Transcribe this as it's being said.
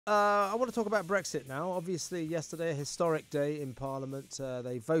I want to talk about Brexit now. Obviously, yesterday, a historic day in Parliament.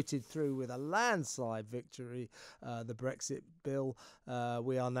 They voted through with a landslide victory the Brexit bill.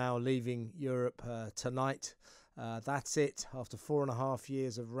 We are now leaving Europe tonight. That's it. After 4.5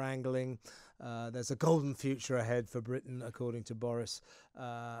 years of wrangling, there's a golden future ahead for Britain, according to Boris.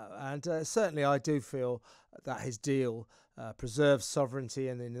 And certainly I do feel that his deal preserves sovereignty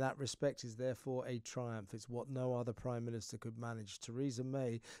and in that respect is therefore a triumph. It's what no other Prime Minister could manage. Theresa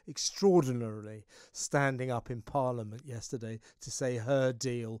May extraordinarily standing up in Parliament yesterday to say her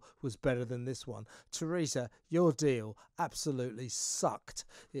deal was better than this one. Theresa, your deal absolutely sucked.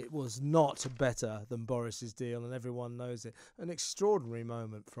 It was not better than Boris's deal and everyone knows it. An extraordinary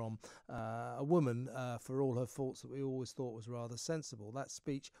moment from a woman, for all her faults, that we always thought was rather sensible. That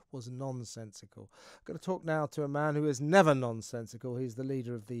speech was nonsensical. I'm going to talk now to a man who is never nonsensical. He's the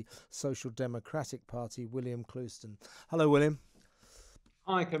leader of the Social Democratic Party, William Clouston. Hello, William.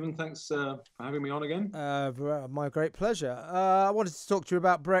 Hi, Kevin. Thanks for having me on again. My great pleasure. I wanted to talk to you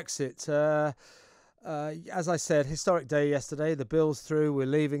about Brexit. As I said, historic day yesterday. The bill's through. We're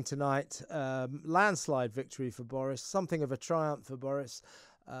leaving tonight. Landslide victory for Boris. Something of a triumph for Boris.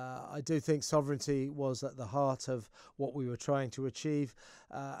 I do think sovereignty was at the heart of what we were trying to achieve.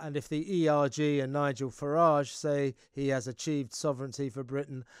 And if the ERG and Nigel Farage say he has achieved sovereignty for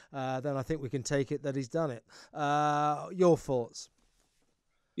Britain, then I think we can take it that he's done it. Your thoughts?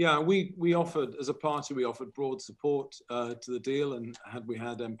 Yeah, we offered, as a party, we offered broad support to the deal. And had we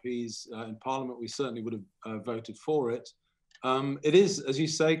had MPs in Parliament, we certainly would have voted for it. It is, as you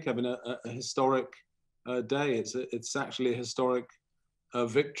say, Kevin, a historic day. It's actually a historic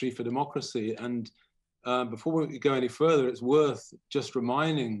victory for democracy. And before we go any further, it's worth just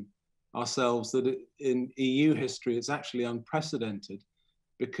reminding ourselves that in EU history, it's actually unprecedented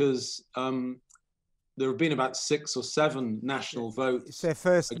because there have been about 6 or 7 national votes. It's their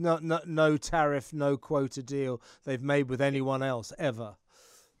first no tariff, no quota deal they've made with anyone else ever.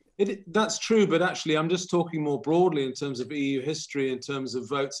 That's true, but actually I'm just talking more broadly in terms of EU history, in terms of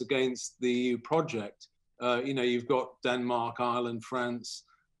votes against the EU project. You've got Denmark, Ireland, France,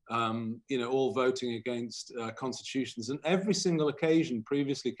 all voting against constitutions. And every single occasion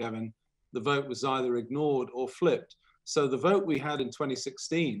previously, Kevin, the vote was either ignored or flipped. So the vote we had in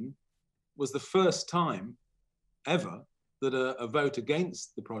 2016 was the first time ever that a vote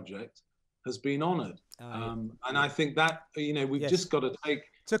against the project has been honoured. And I think that, we've just got to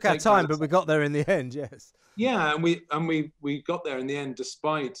Took our time, but we got there in the end, yes. Yeah, and we got there in the end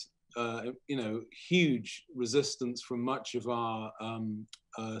despite huge resistance from much of our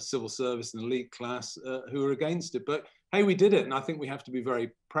civil service and elite class who were against it. But hey, we did it, and I think we have to be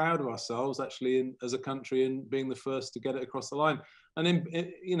very proud of ourselves, actually, as a country, in being the first to get it across the line. And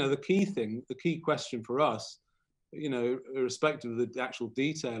the key question for us, irrespective of the actual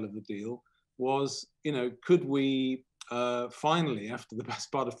detail of the deal, was, could we finally, after the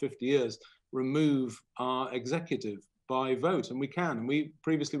best part of 50 years, remove our executive by vote? And we can. And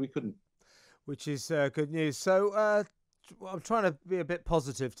previously we couldn't. Which is good news. So I'm trying to be a bit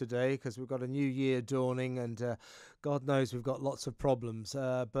positive today because we've got a new year dawning and God knows we've got lots of problems.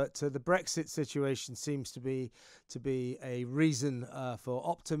 But the Brexit situation seems to be a reason for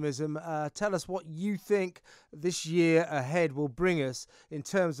optimism. Tell us what you think this year ahead will bring us in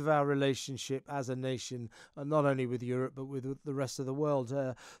terms of our relationship as a nation, not only with Europe but with the rest of the world.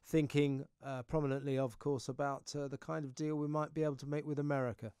 Thinking prominently, of course, about the kind of deal we might be able to make with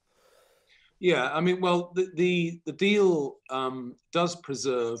America. Yeah, I mean, well, the deal does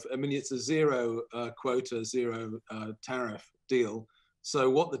preserve. I mean, it's a zero quota, zero tariff deal. So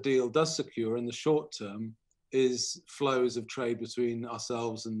what the deal does secure in the short term is flows of trade between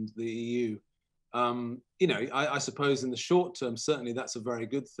ourselves and the EU. I suppose in the short term, certainly that's a very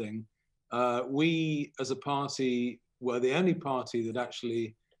good thing. We, as a party, were the only party that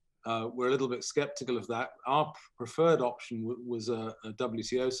actually were a little bit skeptical of that. Our preferred option was a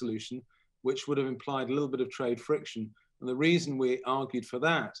WTO solution, which would have implied a little bit of trade friction. And the reason we argued for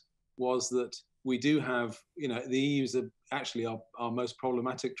that was that we do have, the EU is actually our most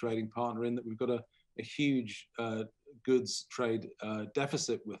problematic trading partner, in that we've got a huge goods trade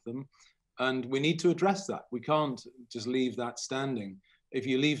deficit with them. And we need to address that. We can't just leave that standing. If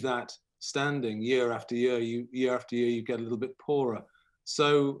you leave that standing year after year, you get a little bit poorer.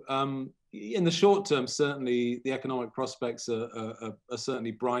 So in the short term, certainly the economic prospects are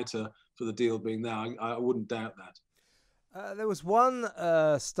certainly brighter for the deal being there. I wouldn't doubt that. There was one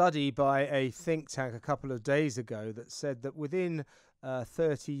study by a think tank a couple of days ago that said that within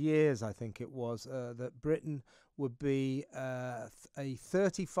 30 years, I think it was, that Britain would be a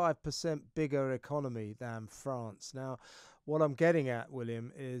 35% bigger economy than France. Now, what I'm getting at,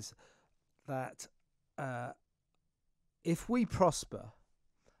 William, is that if we prosper,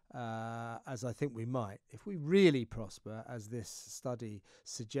 as I think we might, if we really prosper, as this study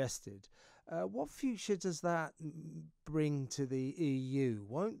suggested, what future does that bring to the EU?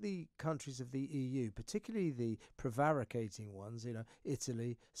 Won't the countries of the EU, particularly the prevaricating ones,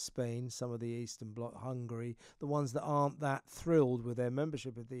 Italy, Spain, some of the Eastern Bloc, Hungary, the ones that aren't that thrilled with their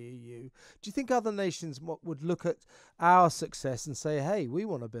membership of the EU, do you think other nations would look at our success and say, hey, we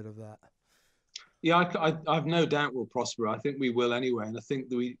want a bit of that? Yeah, I've no doubt we'll prosper. I think we will anyway. And I think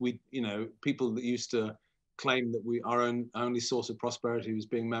that we people that used to claim that our only source of prosperity was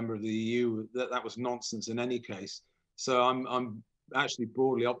being member of the EU, that was nonsense in any case. So I'm actually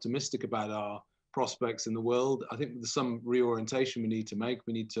broadly optimistic about our prospects in the world. I think there's some reorientation we need to make.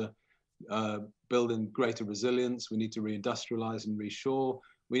 We need to build in greater resilience. We need to reindustrialize and reshore.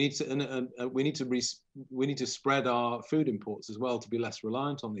 We need to spread our food imports as well to be less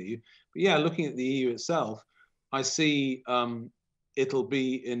reliant on the EU. But yeah, looking at the EU itself, I see it'll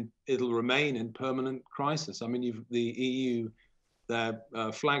remain in permanent crisis. I mean, the EU, their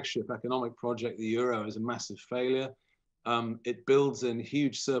flagship economic project, the euro, is a massive failure. It builds in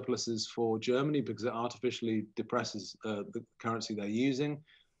huge surpluses for Germany because it artificially depresses the currency they're using,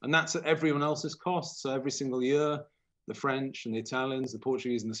 and that's at everyone else's cost. So every single year, the French and the Italians, the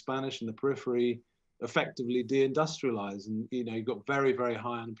Portuguese and the Spanish and the periphery effectively deindustrialize. And, you've got very, very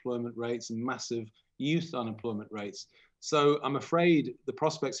high unemployment rates and massive youth unemployment rates. So I'm afraid the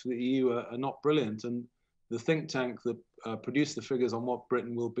prospects for the EU are not brilliant. And the think tank that produced the figures on what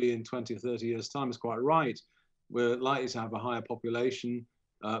Britain will be in 20 or 30 years' time is quite right. We're likely to have a higher population,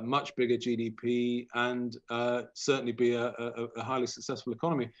 much bigger GDP, and certainly be a highly successful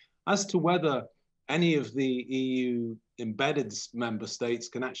economy. As to whether any of the EU embedded member states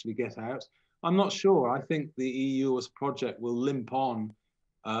can actually get out, I'm not sure. I think the EU as a project will limp on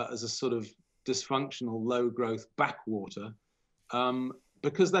as a sort of dysfunctional, low-growth backwater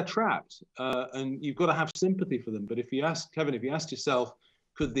because they're trapped. And you've got to have sympathy for them. But if you ask yourself,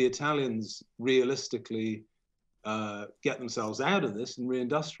 could the Italians realistically get themselves out of this and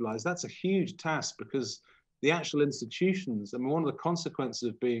reindustrialize? That's a huge task because the actual institutions, I mean, one of the consequences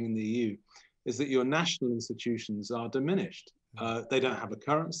of being in the EU is that your national institutions are diminished. They don't have a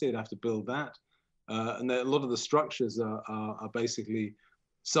currency, they'd have to build that. And a lot of the structures are basically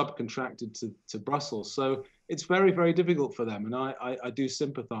subcontracted to Brussels. So it's very, very difficult for them. And I do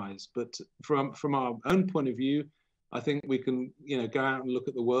sympathize. But from our own point of view, I think we can go out and look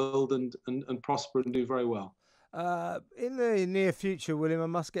at the world and prosper and do very well. In the near future, William, I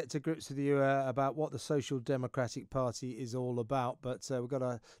must get to grips with you about what the Social Democratic Party is all about, but we've got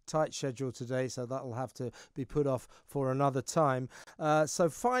a tight schedule today, so that'll have to be put off for another time. So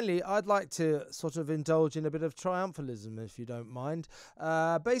finally, I'd like to sort of indulge in a bit of triumphalism, if you don't mind.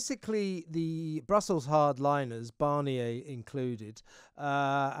 Basically, the Brussels hardliners, Barnier included,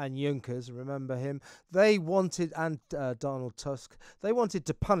 and Juncker, remember him, they wanted, and Donald Tusk, they wanted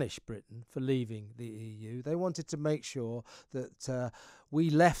to punish Britain for leaving the EU. They wanted to make sure that we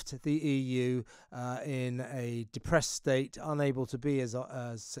left the EU in a depressed state, unable to be as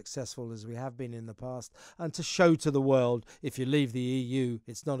successful as we have been in the past, and to show to the world, if you leave the EU,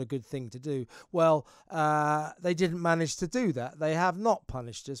 it's not a good thing to do. Well, they didn't manage to do that. They have not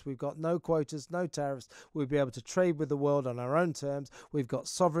punished us. We've got no quotas, no tariffs. We'll be able to trade with the world on our own terms. We've got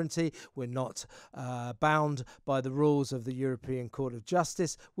sovereignty. We're not bound by the rules of the European Court of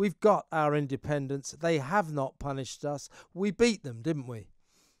Justice. We've got our independence. They have not punished us. We beat them, didn't we?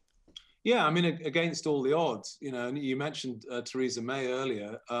 Yeah, I mean, against all the odds, and you mentioned Theresa May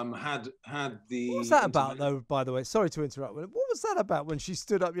earlier, had the... What was that about, though, by the way? Sorry to interrupt. What was that about when she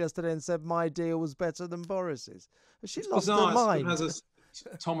stood up yesterday and said my deal was better than Boris's? Has she lost her mind? It has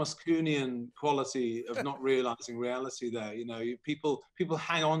a Thomas Kuhnian quality of not realizing reality there. People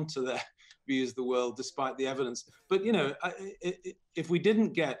hang on to their views of the world despite the evidence. But, if we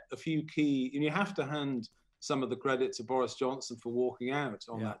didn't get a few key... And you have to hand some of the credit to Boris Johnson for walking out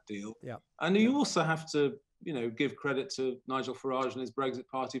on that deal. Yeah. And you also have to, give credit to Nigel Farage and his Brexit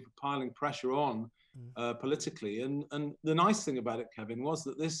party for piling pressure on politically. And the nice thing about it, Kevin, was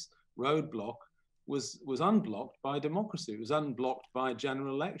that this roadblock was unblocked by democracy. It was unblocked by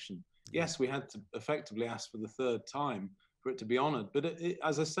general election. Yes, we had to effectively ask for the third time for it to be honoured. But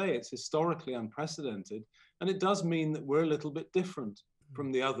as I say, it's historically unprecedented. And it does mean that we're a little bit different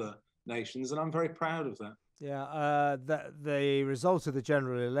from the other nations. And I'm very proud of that. Yeah, the result of the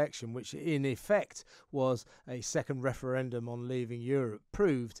general election, which in effect was a second referendum on leaving Europe,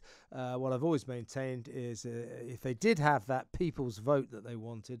 proved what I've always maintained is if they did have that people's vote that they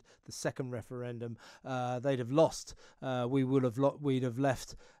wanted, the second referendum, they'd have lost. We'd have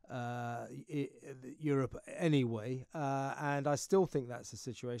left Europe anyway, and I still think that's the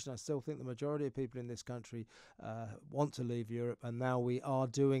situation. I still think the majority of people in this country want to leave Europe, and now we are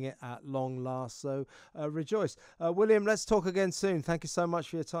doing it at long last. So rejoice. William, let's talk again soon. Thank you so much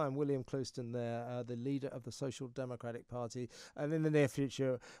for your time. William Clouston there, the leader of the Social Democratic Party, and in the near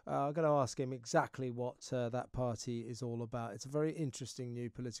future I'm going to ask him exactly what that party is all about. It's a very interesting new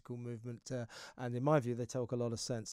political movement, and in my view they talk a lot of sense.